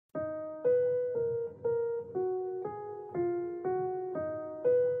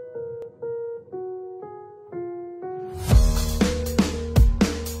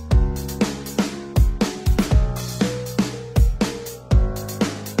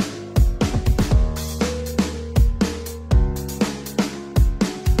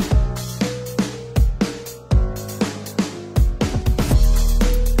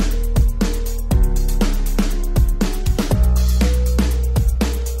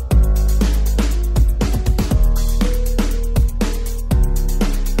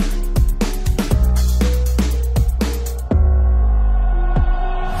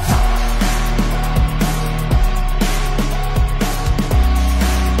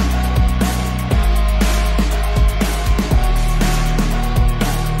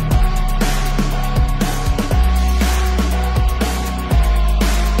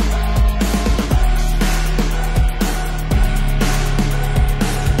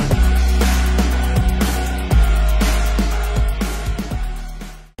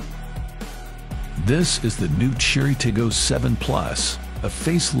This is the new Chery Tiggo 7 Plus, a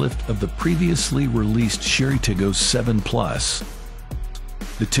facelift of the previously released Chery Tiggo 7 Plus.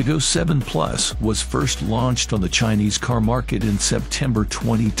 The Tiggo 7 Plus was first launched on the Chinese car market in September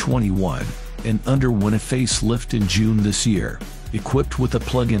 2021 and underwent a facelift in June this year, equipped with a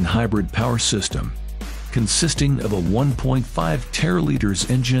plug-in hybrid power system consisting of a 1.5 TL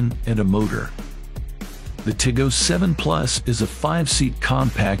engine and a motor. The Tiggo 7 Plus is a 5-seat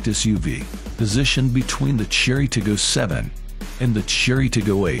compact SUV positioned between the Chery Tiggo 7 and the Chery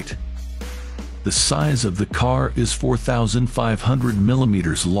Tiggo 8. The size of the car is 4,500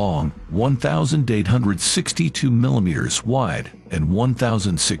 mm long, 1,862 mm wide, and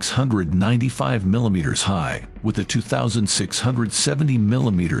 1,695 mm high, with a 2,670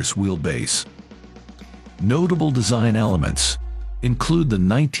 mm wheelbase. Notable design elements include the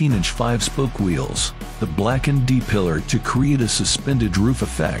 19-inch 5-spoke wheels, the blackened D-pillar to create a suspended roof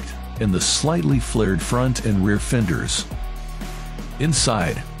effect, and the slightly flared front and rear fenders.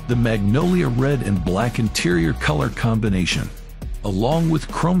 Inside, the magnolia red and black interior color combination, along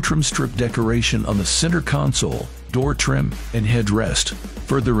with chrome trim strip decoration on the center console, door trim, and headrest,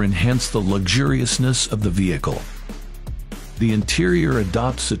 further enhance the luxuriousness of the vehicle. The interior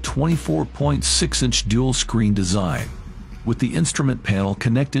adopts a 24.6-inch dual-screen design, with the instrument panel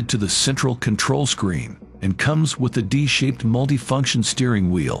connected to the central control screen, and comes with a D-shaped multifunction steering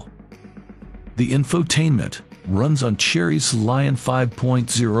wheel. The infotainment runs on Chery's Lion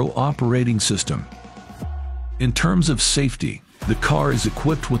 5.0 operating system. In terms of safety, the car is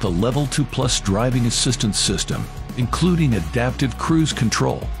equipped with a Level 2+ driving assistance system, including adaptive cruise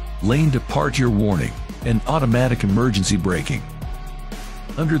control, lane departure warning, and automatic emergency braking.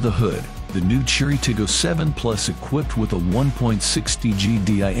 Under the hood, the new Chery Tiggo 7 Plus equipped with a 1.6T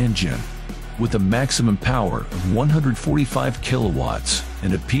GDI engine, with a maximum power of 145 kilowatts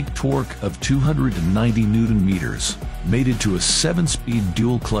and a peak torque of 290 Nm, mated to a 7-speed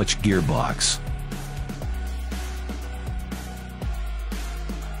dual-clutch gearbox.